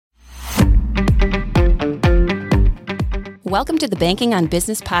Welcome to the Banking on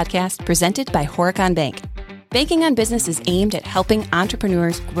Business podcast presented by Horicon Bank. Banking on Business is aimed at helping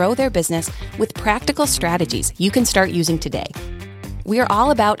entrepreneurs grow their business with practical strategies you can start using today. We are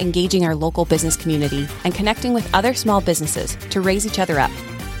all about engaging our local business community and connecting with other small businesses to raise each other up.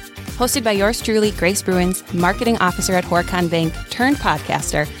 Hosted by yours truly, Grace Bruins, Marketing Officer at Horicon Bank turned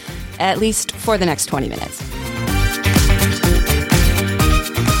podcaster, at least for the next 20 minutes.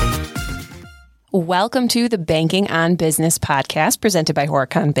 Welcome to the Banking on Business podcast presented by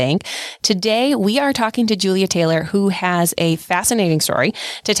Horicon Bank. Today, we are talking to Julia Taylor, who has a fascinating story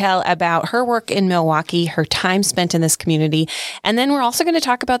to tell about her work in Milwaukee, her time spent in this community. And then we're also going to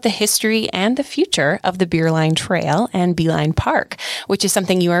talk about the history and the future of the Beerline Trail and Beeline Park, which is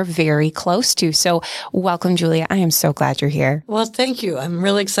something you are very close to. So welcome, Julia. I am so glad you're here. Well, thank you. I'm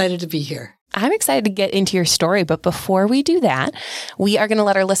really excited to be here. I'm excited to get into your story, but before we do that, we are going to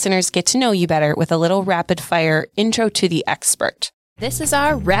let our listeners get to know you better with a little rapid fire intro to the expert. This is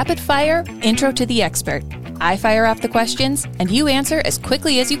our rapid fire intro to the expert. I fire off the questions and you answer as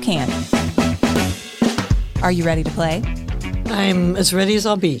quickly as you can. Are you ready to play? I'm as ready as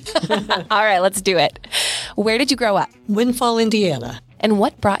I'll be. All right, let's do it. Where did you grow up? Windfall, Indiana. And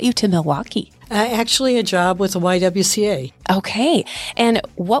what brought you to Milwaukee? Actually, a job with the YWCA. Okay. And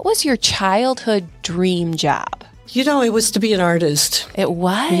what was your childhood dream job? You know, it was to be an artist. It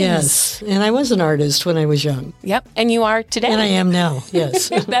was? Yes. And I was an artist when I was young. Yep. And you are today. And I am now, yes.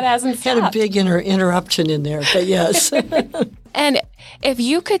 That hasn't stopped. Had a big interruption in there, but yes. And if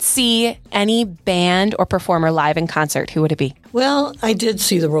you could see any band or performer live in concert, who would it be? Well, I did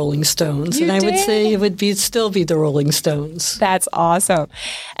see the Rolling Stones, You and I did? would say it would still be the Rolling Stones. That's awesome.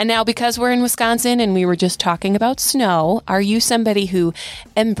 And now, because we're in Wisconsin and we were just talking about snow, are you somebody who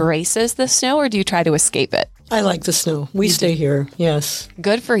embraces the snow or do you try to escape it? I like the snow. We stay here, yes.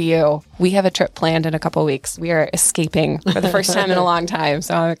 Good for you. We have a trip planned in a couple of weeks. We are escaping for the first time in a long time,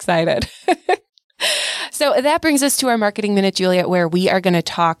 so I'm excited. So that brings us to our Marketing Minute, Julia, where we are going to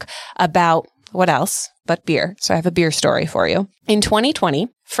talk about what else but beer. So I have a beer story for you. In 2020,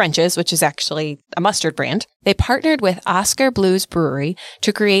 French's, which is actually a mustard brand, they partnered with Oskar Blues Brewery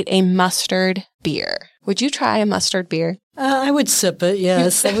to create a mustard beer. Would you try a mustard beer? I would sip it,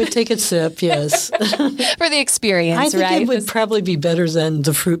 yes. I would take a sip, yes. For the experience, I think right? it would probably be better than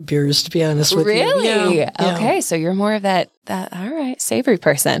the fruit beers, to be honest with you. Really? Yeah. Okay, so you're more of that, all right, savory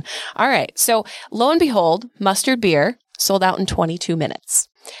person. All right, so lo and behold, mustard beer sold out in 22 minutes.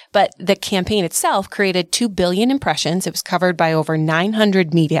 But the campaign itself created 2 billion impressions. It was covered by over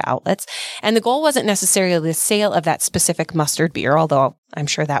 900 media outlets. And the goal wasn't necessarily the sale of that specific mustard beer, although I'm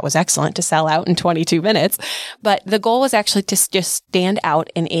sure that was excellent to sell out in 22 minutes. But the goal was actually to just stand out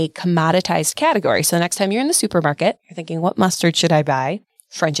in a commoditized category. So the next time you're in the supermarket, you're thinking, what mustard should I buy?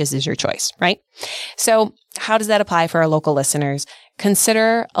 French's is your choice, right? So how does that apply for our local listeners?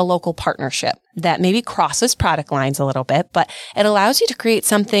 Consider a local partnership that maybe crosses product lines a little bit, but it allows you to create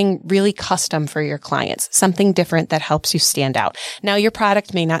something really custom for your clients, something different that helps you stand out. Now, your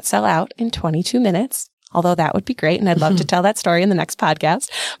product may not sell out in 22 minutes, although that would be great, and I'd love to tell that story in the next podcast,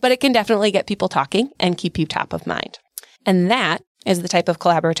 but it can definitely get people talking and keep you top of mind. And that is the type of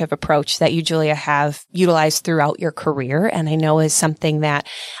collaborative approach that you, Julia, have utilized throughout your career. And I know is something that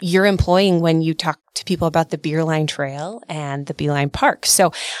you're employing when you talk to people about the Beerline Trail and the Beeline Park.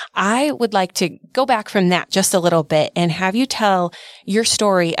 So I would like to go back from that just a little bit and have you tell your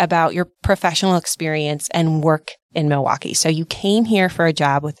story about your professional experience and work in Milwaukee. So you came here for a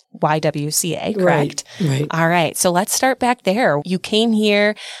job with YWCA, correct? Right. All right. So let's start back there. You came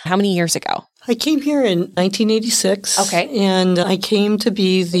here how many years ago? I came here in 1986. Okay. And I came to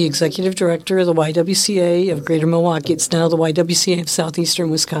be the executive director of the YWCA of Greater Milwaukee. It's now the YWCA of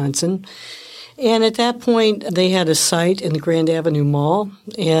Southeastern Wisconsin. And at that point, they had a site in the Grand Avenue Mall,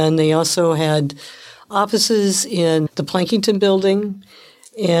 and they also had offices in the Plankington Building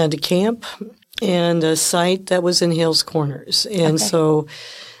and a camp and a site that was in Hales Corners. And so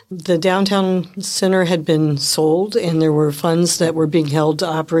the downtown center had been sold, and there were funds that were being held to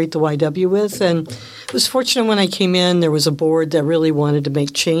operate the YW with. And I was fortunate when I came in, there was a board that really wanted to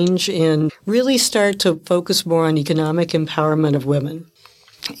make change and really start to focus more on economic empowerment of women.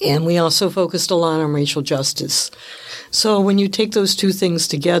 And we also focused a lot on racial justice. So when you take those two things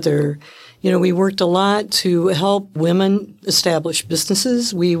together, you know, we worked a lot to help women establish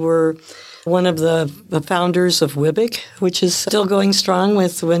businesses. We were one of the founders of WIBIC, which is still going strong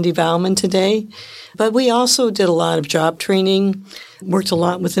with Wendy Bauman today. But we also did a lot of job training, worked a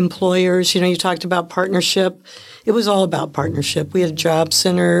lot with employers. You talked about partnership. It was all about partnership. We had a job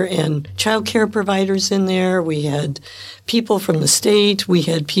center and child care providers in there. We had people from the state. We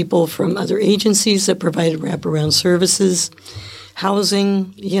had people from other agencies that provided wraparound services,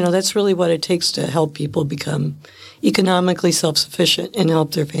 housing. That's really what it takes to help people become economically self-sufficient and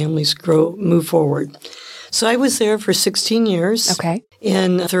help their families move forward. So I was there for 16 years. Okay.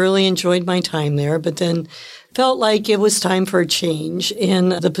 And thoroughly enjoyed my time there, but then felt like it was time for a change.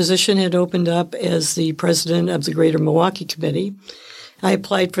 And the position had opened up as the president of the Greater Milwaukee Committee. I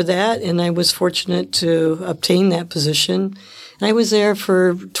applied for that, and I was fortunate to obtain that position. And I was there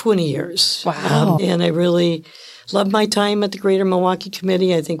for 20 years. Wow. And I really loved my time at the Greater Milwaukee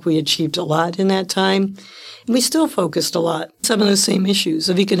Committee. I think we achieved a lot in that time. And we still focused a lot on some of those same issues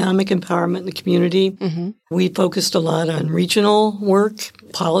of economic empowerment in the community. Mm-hmm. We focused a lot on regional work,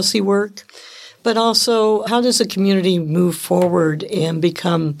 policy work, but also how does the community move forward and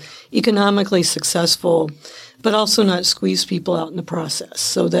become economically successful, but also not squeeze people out in the process.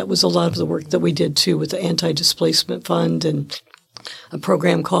 So that was a lot of the work that we did, too, with the Anti-Displacement Fund and a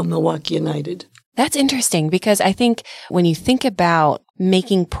program called Milwaukee United. That's interesting because I think when you think about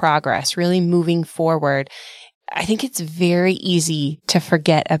making progress, really moving forward, I think it's very easy to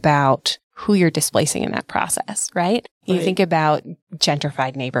forget about who you're displacing in that process, right? You think about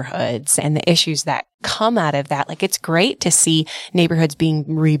gentrified neighborhoods and the issues that come out of that. Like, it's great to see neighborhoods being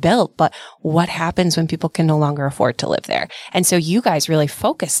rebuilt, but what happens when people can no longer afford to live there? And so you guys really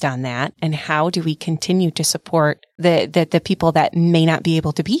focused on that. And how do we continue to support the people that may not be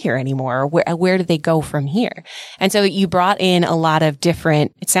able to be here anymore? Where do they go from here? And so you brought in a lot of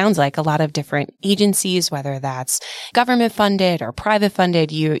different, it sounds like a lot of different agencies, whether that's government funded or private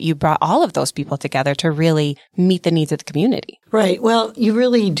funded. You brought all of those people together to really meet the needs of the community. Right. Well, you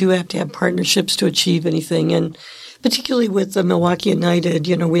really do have to have partnerships to achieve anything. And particularly with the Milwaukee United,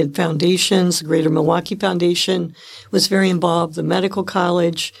 we had foundations. The Greater Milwaukee Foundation was very involved, the medical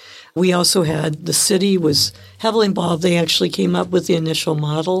college. We also had the city was heavily involved. They actually came up with the initial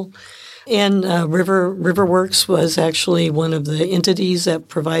model. And Riverworks was actually one of the entities that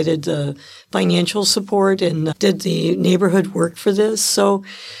provided the financial support and did the neighborhood work for this. So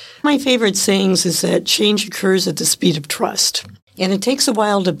my favorite sayings is that change occurs at the speed of trust. And it takes a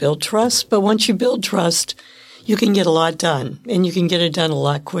while to build trust, but once you build trust, you can get a lot done, and you can get it done a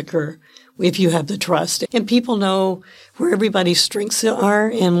lot quicker if you have the trust. And people know where everybody's strengths are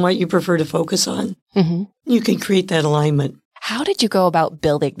and what you prefer to focus on. Mm-hmm. You can create that alignment. How did you go about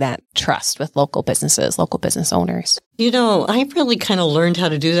building that trust with local businesses, local business owners? I really kind of learned how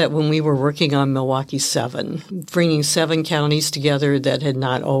to do that when we were working on Milwaukee 7, bringing 7 counties together that had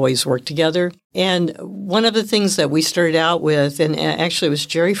not always worked together. And one of the things that we started out with, and actually it was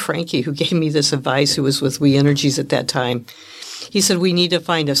Jerry Franke who gave me this advice, who was with We Energies at that time. He said, we need to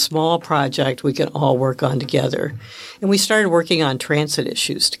find a small project we can all work on together. And we started working on transit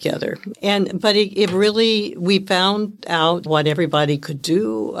issues together. But it really, we found out what everybody could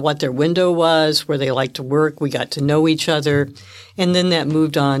do, what their window was, where they liked to work. We got to know each other. And then that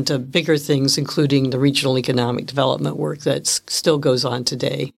moved on to bigger things, including the regional economic development work that still goes on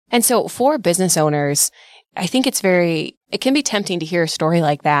today. And so for business owners, I think it can be tempting to hear a story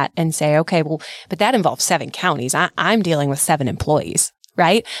like that and say, okay, well, but that involves 7 counties. I'm dealing with 7 employees,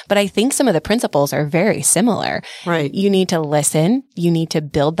 right? But I think some of the principles are very similar. Right. You need to listen. You need to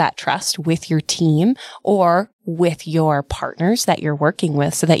build that trust with your team or with your partners that you're working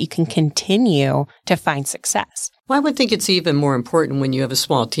with so that you can continue to find success. Well, I would think it's even more important when you have a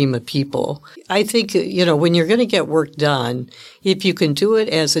small team of people. I think, when you're going to get work done, if you can do it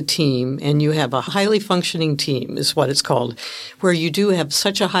as a team and you have a highly functioning team is what it's called, where you do have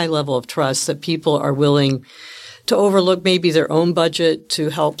such a high level of trust that people are willing to overlook maybe their own budget to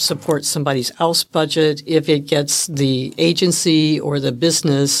help support somebody else's budget if it gets the agency or the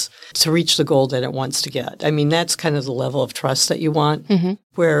business to reach the goal that it wants to get. I mean, that's kind of the level of trust that you want,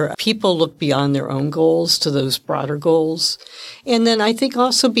 where people look beyond their own goals to those broader goals. And then I think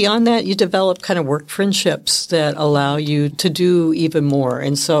also beyond that, you develop kind of work friendships that allow you to do even more.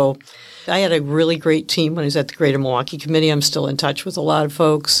 And so I had a really great team when I was at the Greater Milwaukee Committee. I'm still in touch with a lot of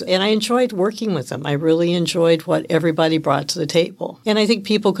folks, and I enjoyed working with them. I really enjoyed what everybody brought to the table. And I think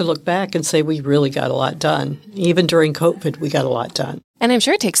people could look back and say we really got a lot done. Even during COVID, we got a lot done. And I'm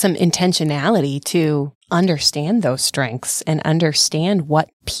sure it takes some intentionality to understand those strengths and understand what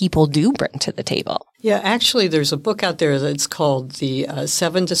people do bring to the table? Yeah, actually, there's a book out there that's called The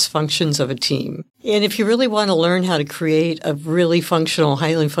 7 Dysfunctions of a Team. And if you really want to learn how to create a really functional,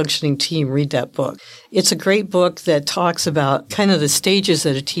 highly functioning team, read that book. It's a great book that talks about kind of the stages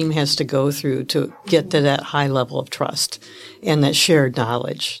that a team has to go through to get to that high level of trust and that shared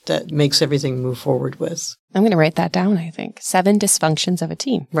knowledge that makes everything move forward with. I'm going to write that down, I think. 7 Dysfunctions of a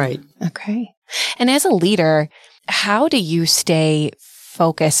Team. Right. Okay. And as a leader, how do you stay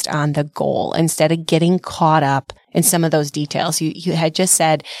focused on the goal instead of getting caught up in some of those details? You had just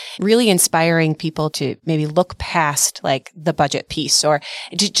said really inspiring people to maybe look past like the budget piece or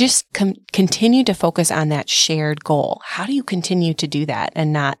to just continue to focus on that shared goal. How do you continue to do that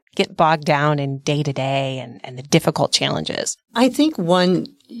and not get bogged down in day to day and the difficult challenges? I think one,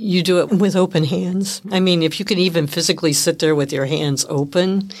 you do it with open hands. I mean, if you can even physically sit there with your hands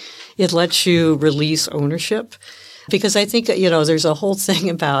open, it lets you release ownership. Because I think, there's a whole thing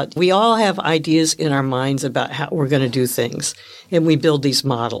about we all have ideas in our minds about how we're going to do things, and we build these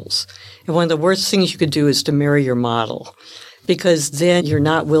models. And one of the worst things you could do is to marry your model, because then you're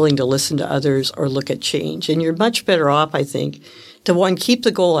not willing to listen to others or look at change. And you're much better off, I think, to one, keep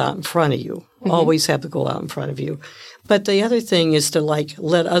the goal out in front of you. Mm-hmm. Always have the goal out in front of you. But the other thing is to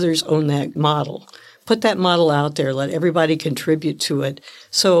let others own that model. Put that model out there. Let everybody contribute to it.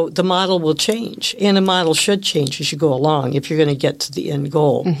 So the model will change. And a model should change as you go along if you're going to get to the end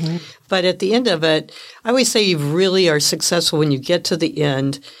goal. Mm-hmm. But at the end of it, I always say you really are successful when you get to the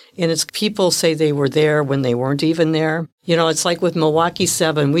end. And it's people say they were there when they weren't even there. It's like with Milwaukee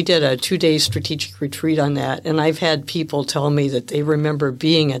 7. We did a 2-day strategic retreat on that. And I've had people tell me that they remember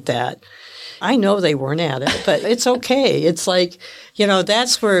being at that. I know they weren't at it, but it's okay. It's like,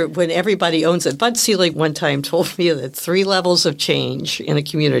 that's where when everybody owns it. Bud Selig one time told me that 3 levels of change in a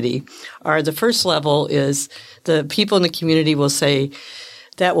community are the first level is the people in the community will say,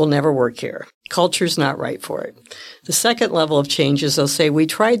 that will never work here. Culture's not right for it. The second level of change is they'll say, we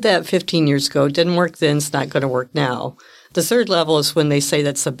tried that 15 years ago. Didn't work then. It's not going to work now. The third level is when they say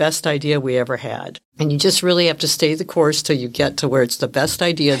that's the best idea we ever had. And you just really have to stay the course till you get to where it's the best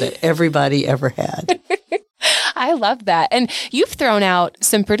idea that everybody ever had. I love that. And you've thrown out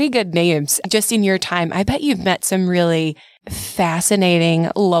some pretty good names just in your time. I bet you've met some really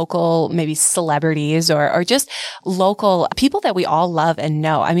fascinating local, maybe celebrities or just local people that we all love and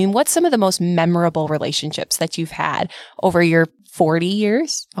know. I mean, what's some of the most memorable relationships that you've had over your 40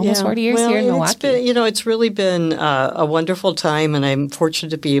 years, almost 40 years here in Milwaukee? It's really been a wonderful time, and I'm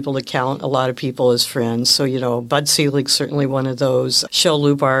fortunate to be able to count a lot of people as friends. So, Bud Selig's certainly one of those. Shel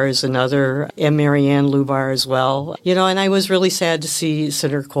Lubar is another, and Marianne Lubar as well. And I was really sad to see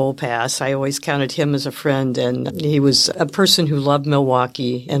Senator Cole pass. I always counted him as a friend, and he was a person who loved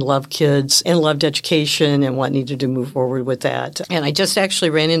Milwaukee and loved kids and loved education and what needed to move forward with that. And I just actually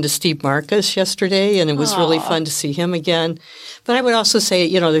ran into Steve Marcus yesterday, and it was really fun to see him again. But I would also say,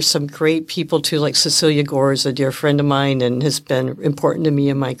 there's some great people too, like Cecilia Gore is a dear friend of mine and has been important to me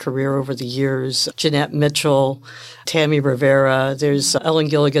in my career over the years. Jeanette Mitchell, Tammy Rivera, there's Ellen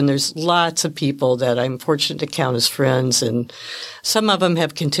Gilligan. There's lots of people that I'm fortunate to count as friends. And some of them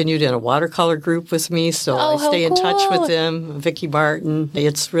have continued in a watercolor group with me, so I stay in touch with them. Vicki Martin.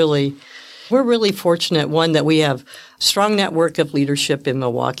 We're really fortunate, one, that we have a strong network of leadership in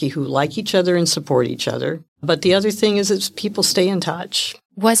Milwaukee who like each other and support each other. But the other thing is people stay in touch.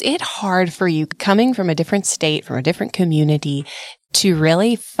 Was it hard for you coming from a different state, from a different community, to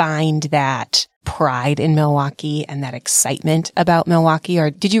really find that pride in Milwaukee and that excitement about Milwaukee? Or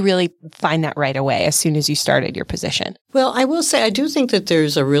did you really find that right away as soon as you started your position? Well, I will say I do think that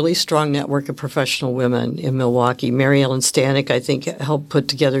there's a really strong network of professional women in Milwaukee. Mary Ellen Stanek, I think, helped put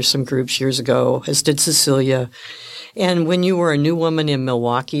together some groups years ago, as did Cecilia. And when you were a new woman in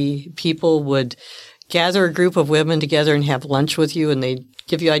Milwaukee, people would gather a group of women together and have lunch with you, and they'd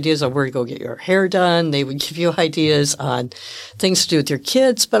give you ideas on where to go get your hair done. They would give you ideas on things to do with your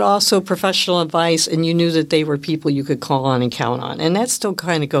kids, but also professional advice, and you knew that they were people you could call on and count on. And that still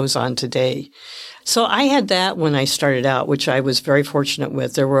kind of goes on today. So I had that when I started out, which I was very fortunate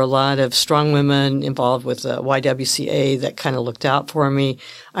with. There were a lot of strong women involved with the YWCA that kind of looked out for me.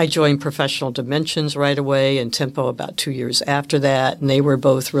 I joined Professional Dimensions right away and Tempo about 2 years after that. And they were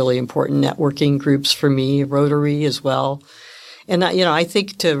both really important networking groups for me, Rotary as well. And, I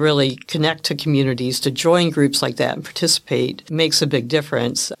think to really connect to communities, to join groups like that and participate makes a big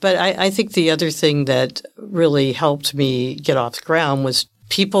difference. But I think the other thing that really helped me get off the ground was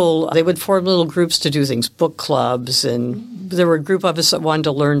people, they would form little groups to do things, book clubs, and there were a group of us that wanted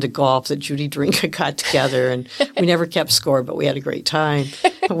to learn to golf that Judy Drinka got together, and we never kept score, but we had a great time.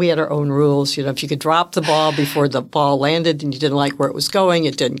 we had our own rules. If you could drop the ball before the ball landed and you didn't like where it was going,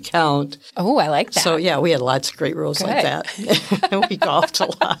 it didn't count. Oh, I like that. So, yeah, we had lots of great rules like that. We golfed a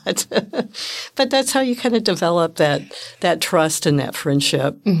lot. But that's how you kind of develop that trust and that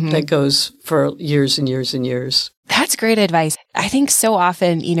friendship that goes for years and years and years. That's great advice. I think so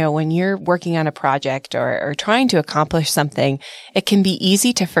often, when you're working on a project or trying to accomplish something, it can be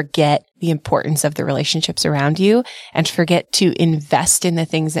easy to forget the importance of the relationships around you and forget to invest in the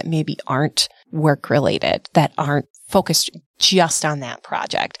things that maybe aren't work related, that aren't focused just on that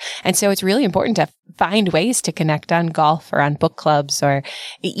project. And so it's really important to find ways to connect on golf or on book clubs or,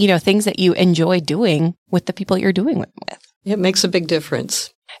 things that you enjoy doing with the people you're doing it with. It makes a big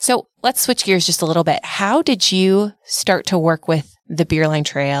difference. So let's switch gears just a little bit. How did you start to work with the Beerline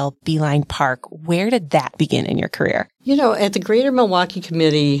Trail, Beeline Park? Where did that begin in your career? At the Greater Milwaukee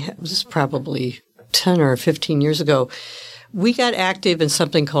Committee, this is probably 10 or 15 years ago, we got active in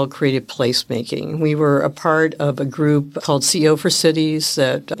something called creative placemaking. We were a part of a group called CEO for Cities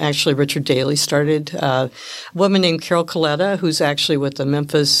that actually Richard Daley started. A woman named Carol Coletta, who's actually with the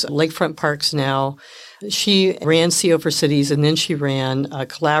Memphis Lakefront Parks now. She ran CEO for Cities, and then she ran a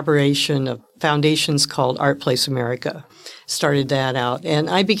collaboration of foundations called Art Place America. Started that out. And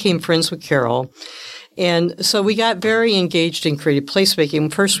I became friends with Carol. And so we got very engaged in creative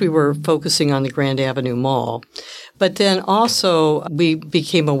placemaking. First, we were focusing on the Grand Avenue Mall. But then also we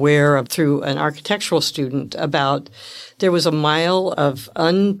became aware of, through an architectural student, about there was a mile of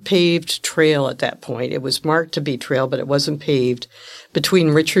unpaved trail at that point. It was marked to be trail, but it wasn't paved, between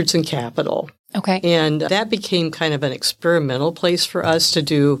Richards and Capitol. Okay. And that became kind of an experimental place for us to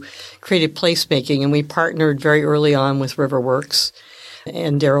do creative placemaking. And we partnered very early on with Riverworks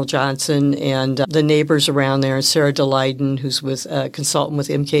and Daryl Johnson and the neighbors around there, Sarah DeLayden, who's with a consultant with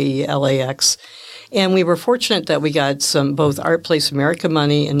MKE LAX. And we were fortunate that we got some both Art Place America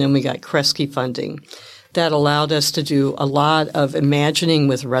money, and then we got Kresge funding. That allowed us to do a lot of imagining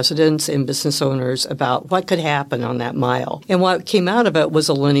with residents and business owners about what could happen on that mile. And what came out of it was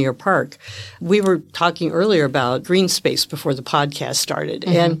a linear park. We were talking earlier about green space before the podcast started.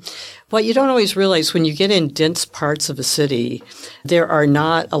 And what you don't always realize when you get in dense parts of a city, there are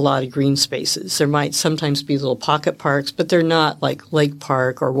not a lot of green spaces. There might sometimes be little pocket parks, but they're not like Lake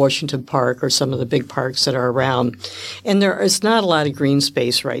Park or Washington Park or some of the big parks that are around. And there is not a lot of green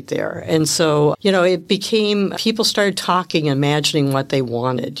space right there. And so, it became, people started talking, imagining what they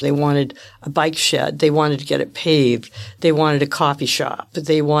wanted. They wanted a bike shed. They wanted to get it paved. They wanted a coffee shop.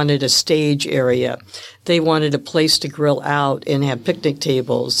 They wanted a stage area. They wanted a place to grill out and have picnic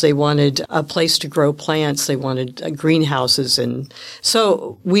tables. They wanted a place to grow plants. They wanted greenhouses. And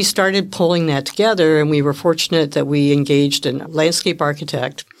so we started pulling that together, and we were fortunate that we engaged a landscape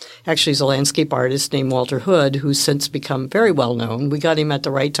architect. Actually, he's a landscape artist named Walter Hood, who's since become very well known. We got him at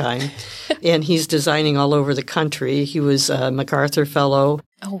the right time, and he's designing all over the country. He was a MacArthur Fellow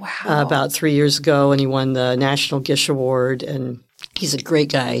about 3 years ago, and he won the National Gish Award, and he's a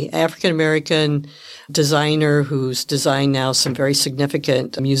great guy. African-American designer who's designed now some very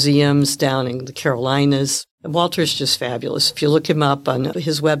significant museums down in the Carolinas. Walter's just fabulous. If you look him up on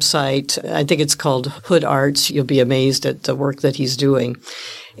his website, I think it's called Hood Arts, you'll be amazed at the work that he's doing.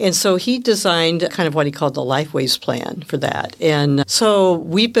 And so he designed kind of what he called the Lifeways plan for that. And so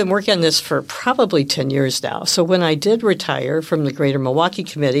we've been working on this for probably 10 years now. So when I did retire from the Greater Milwaukee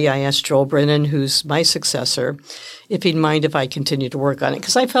Committee, I asked Joel Brennan, who's my successor, if he'd mind if I continued to work on it.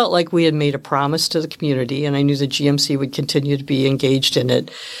 Because I felt like we had made a promise to the community, and I knew the GMC would continue to be engaged in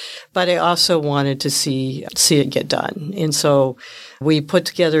it. But I also wanted to see it get done. And so we put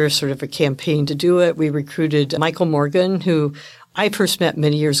together sort of a campaign to do it. We recruited Michael Morgan, who I first met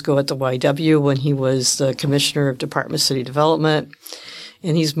many years ago at the YW when he was the Commissioner of Department of City Development.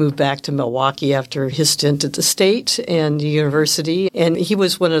 And he's moved back to Milwaukee after his stint at the state and the university. And he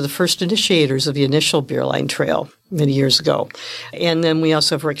was one of the first initiators of the initial Beerline Trail many years ago. And then we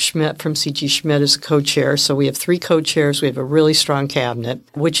also have Rick Schmidt from C.G. Schmidt as a co-chair. So we have 3 co-chairs. We have a really strong cabinet,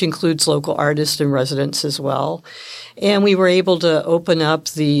 which includes local artists and residents as well. And we were able to open up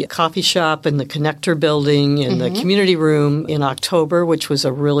the coffee shop and the connector building and the community room in October, which was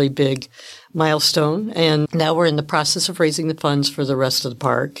a really big milestone. And now we're in the process of raising the funds for the rest of the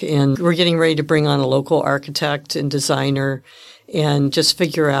park. And we're getting ready to bring on a local architect and designer and just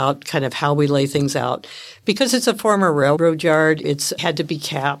figure out kind of how we lay things out. Because it's a former railroad yard, it's had to be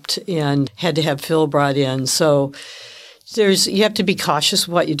capped and had to have fill brought in. So You have to be cautious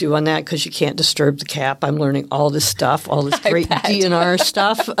what you do on that because you can't disturb the cap. I'm learning all this stuff, all this great DNR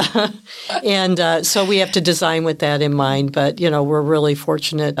stuff. And so we have to design with that in mind. But, we're really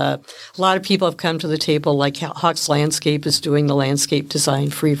fortunate. A lot of people have come to the table, like Hawks Landscape is doing the landscape design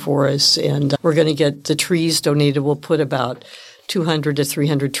free for us. And we're going to get the trees donated. We'll put about 200 to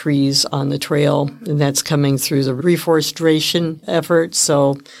 300 trees on the trail, and that's coming through the reforestation effort.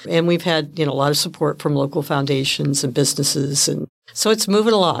 And we've had, a lot of support from local foundations and businesses, and so it's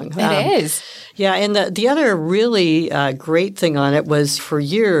moving along. It is. Yeah, and the other really great thing on it was for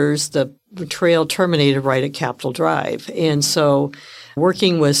years, the trail terminated right at Capitol Drive. And so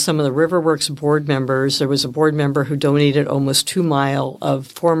working with some of the Riverworks board members, there was a board member who donated almost 2 miles of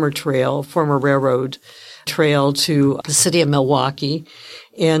former railroad trail to the city of Milwaukee.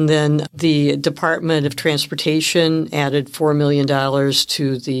 And then the Department of Transportation added $4 million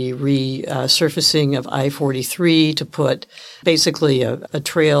to the resurfacing of I-43 to put basically a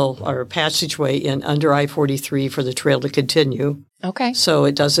trail or a passageway in under I-43 for the trail to continue. Okay. So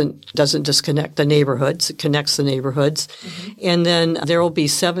it doesn't disconnect the neighborhoods. It connects the neighborhoods. Mm-hmm. And then there will be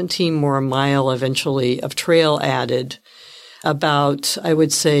 17 more mile eventually of trail added. About, I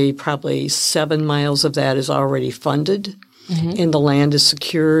would say, probably 7 miles of that is already funded, and the land is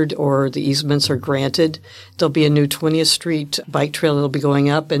secured or the easements are granted. There'll be a new 20th Street bike trail that will be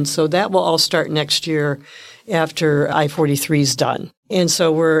going up, and so that will all start next year after I-43 is done. And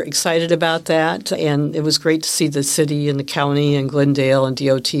so we're excited about that, and it was great to see the city and the county and Glendale and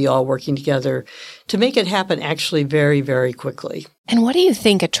DOT all working together to make it happen actually very, very quickly. And what do you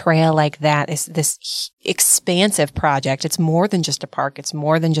think a trail like that is, this expansive project? It's more than just a park. It's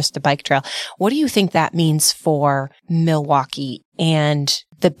more than just a bike trail. What do you think that means for Milwaukee and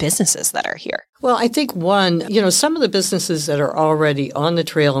the businesses that are here? Well, I think one, some of the businesses that are already on the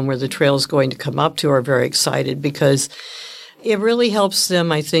trail and where the trail is going to come up to are very excited because it really helps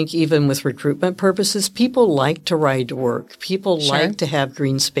them, I think, even with recruitment purposes. People like to ride to work. People like to have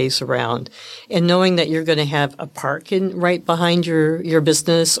green space around. And knowing that you're going to have a park right behind your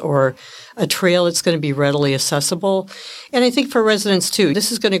business or a trail that's going to be readily accessible. And I think for residents, too,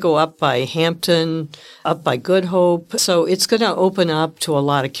 this is going to go up by Hampton, up by Good Hope. So it's going to open up to a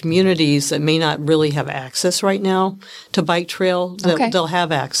lot of communities that may not really have access right now to bike trail. They'll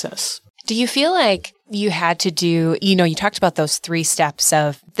have access. Do you feel like you had to do, you talked about those 3 steps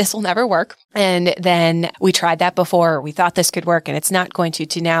of this will never work. And then we tried that before. We thought this could work and it's not going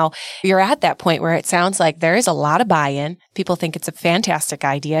to now you're at that point where it sounds like there is a lot of buy-in. People think it's a fantastic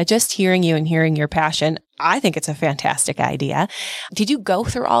idea. Just hearing you and hearing your passion, I think it's a fantastic idea. Did you go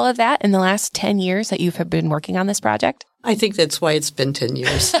through all of that in the last 10 years that you've been working on this project? I think that's why it's been 10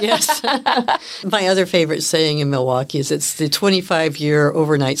 years. Yes. My other favorite saying in Milwaukee is it's the 25-year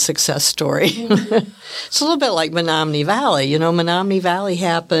overnight success story. It's a little bit like Menominee Valley. Menominee Valley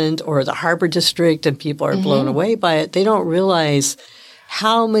happened or the Harbor District and people are blown away by it. They don't realize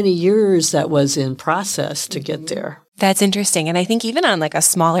how many years that was in process to get there. That's interesting. And I think even on like a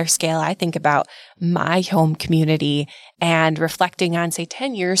smaller scale, I think about my home community and reflecting on, say,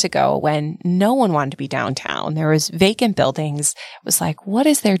 10 years ago when no one wanted to be downtown. There was vacant buildings. It was like, what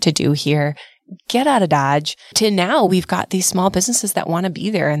is there to do here? Get out of Dodge. To now, we've got these small businesses that want to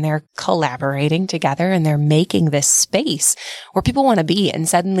be there and they're collaborating together and they're making this space where people want to be. And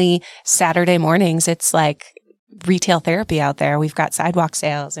suddenly Saturday mornings, it's like retail therapy out there. We've got sidewalk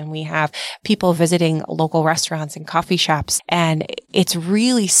sales and we have people visiting local restaurants and coffee shops. And it's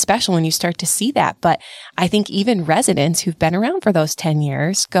really special when you start to see that. But I think even residents who've been around for those 10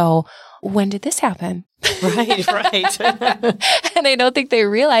 years go, when did this happen? Right. And I don't think they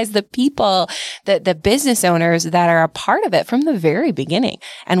realize the people, the business owners that are a part of it from the very beginning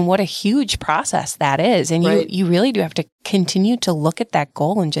and what a huge process that is. And you really do have to continue to look at that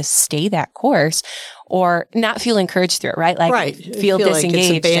goal and just stay that course or not feel encouraged through it, right? Like feel disengaged.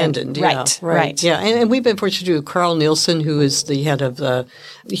 Like it's abandoned. Right. Yeah. And we've been fortunate to Carl Nielsen, who is the head of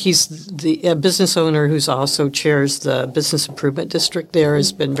he's the business owner who's also chairs the Business Improvement District there,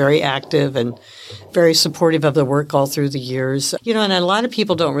 has been very active and very supportive of the work all through the years. And a lot of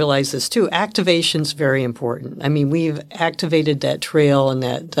people don't realize this too. Activation's very important. I mean, we've activated that trail and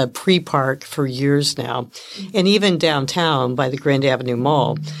that pre-park for years now. And even downtown by the Grand Avenue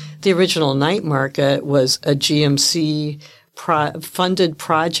Mall, the original night market was a GMC funded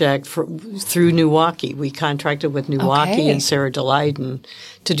project through Milwaukee. We contracted with Milwaukee and Sarah DeLayden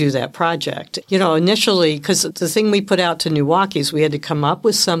to do that project. Initially, because the thing we put out to Milwaukee is we had to come up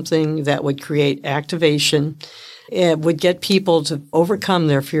with something that would create activation. It would get people to overcome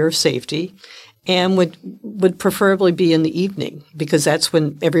their fear of safety and would preferably be in the evening because that's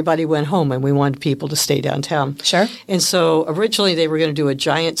when everybody went home and we wanted people to stay downtown. Sure. And so originally they were going to do a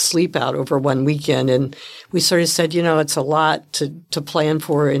giant sleep out over one weekend, and we sort of said, it's a lot to plan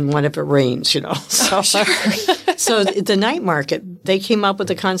for, and what if it rains, So, so the night market, they came up with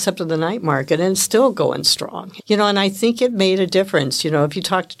the concept of the night market, and it's still going strong. And I think it made a difference. If you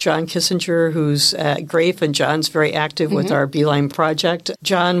talk to John Kissinger, who's at Grafe, and John's very active with our Beeline project,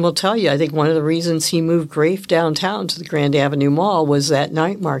 John will tell you, I think one of the reasons he moved Grafe downtown to the Grand Avenue Mall was that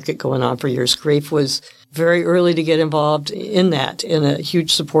night market going on for years. Grafe was very early to get involved in that and a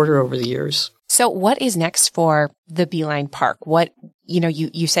huge supporter over the years. So what is next for the Beeline Park?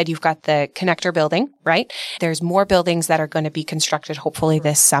 You said you've got the connector building, right? There's more buildings that are going to be constructed hopefully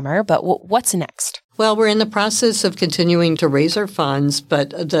this summer, but what's next? Well, we're in the process of continuing to raise our funds, but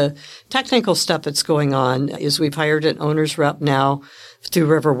the technical stuff that's going on is we've hired an owner's rep now through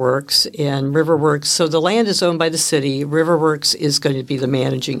Riverworks, and Riverworks, so the land is owned by the city. Riverworks is going to be the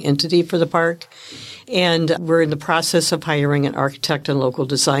managing entity for the park. And we're in the process of hiring an architect and local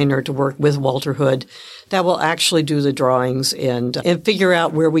designer to work with Walter Hood that will actually do the drawings and figure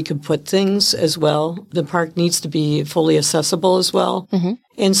out where we could put things as well. The park needs to be fully accessible as well. Mm-hmm.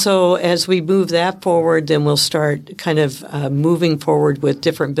 And so as we move that forward, then we'll start kind of moving forward with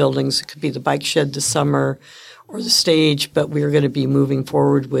different buildings. It could be the bike shed this summer or the stage, but we're going to be moving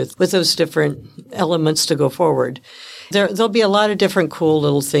forward with those different elements to go forward. There'll be a lot of different cool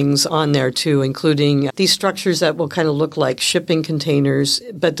little things on there, too, including these structures that will kind of look like shipping containers,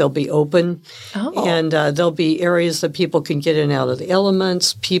 but they'll be open. Oh. And there'll be areas that people can get in and out of the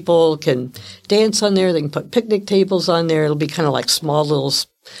elements. People can dance on there. They can put picnic tables on there. It'll be kind of like small little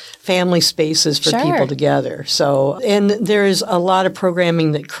family spaces for people to gather. So, and there's a lot of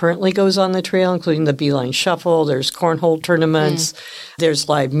programming that currently goes on the trail, including the Beeline Shuffle. There's cornhole tournaments. There's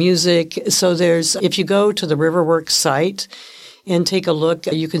live music. So if you go to the Riverworks site and take a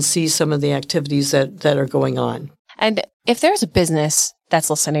look, you can see some of the activities that are going on. And if there's a business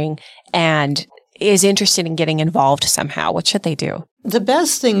that's listening and is interested in getting involved somehow, what should they do? The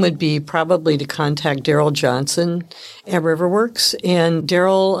best thing would be probably to contact Daryl Johnson at Riverworks. And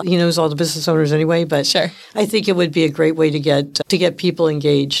Daryl, he knows all the business owners anyway, but sure. I think it would be a great way to get people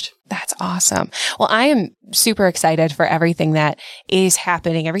engaged. That's awesome. Well, I am super excited for everything that is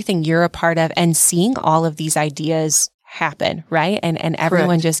happening, everything you're a part of, and seeing all of these ideas happen, right? And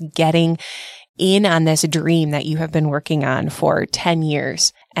everyone just getting in on this dream that you have been working on for 10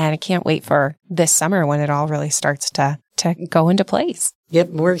 years. And I can't wait for this summer when it all really starts to go into place. Yep,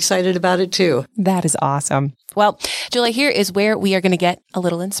 we're excited about it too. That is awesome. Well, Julie, here is where we are going to get a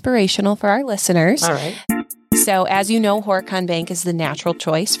little inspirational for our listeners. All right. So as you know, Horicon Bank is the natural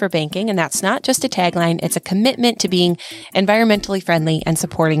choice for banking, and that's not just a tagline. It's a commitment to being environmentally friendly and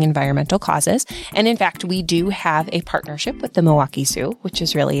supporting environmental causes. And in fact, we do have a partnership with the Milwaukee Zoo, which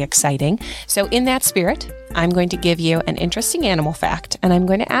is really exciting. So in that spirit, I'm going to give you an interesting animal fact, and I'm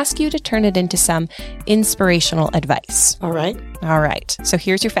going to ask you to turn it into some inspirational advice. All right. All right. So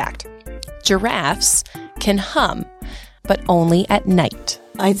here's your fact. Giraffes can hum, but only at night.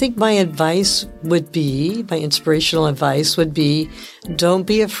 I think my inspirational advice would be, don't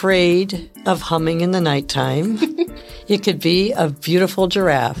be afraid of humming in the nighttime. You could be a beautiful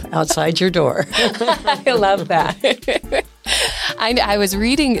giraffe outside your door. I love that. I was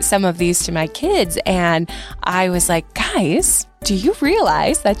reading some of these to my kids, and I was like, guys, do you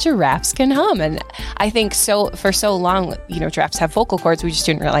realize that giraffes can hum? And I think for so long, giraffes have vocal cords. We just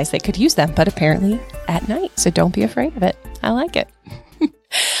didn't realize they could use them, but apparently at night. So don't be afraid of it. I like it.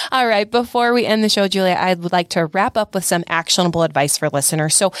 All right. Before we end the show, Julia, I would like to wrap up with some actionable advice for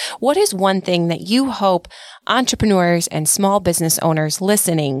listeners. So what is one thing that you hope entrepreneurs and small business owners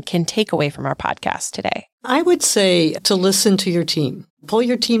listening can take away from our podcast today? I would say to listen to your team. Pull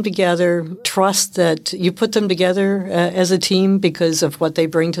your team together. Trust that you put them together as a team because of what they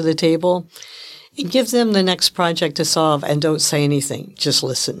bring to the table. Give them the next project to solve and don't say anything. Just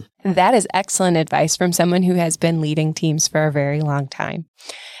listen. That is excellent advice from someone who has been leading teams for a very long time.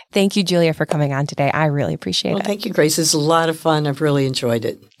 Thank you, Julia, for coming on today. I really appreciate it. Thank you, Grace. It's a lot of fun. I've really enjoyed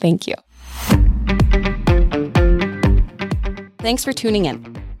it. Thank you. Thanks for tuning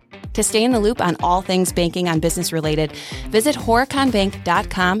in. To stay in the loop on all things banking on business related, visit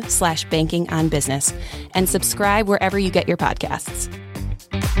horiconbank.com/bankingonbusiness and subscribe wherever you get your podcasts.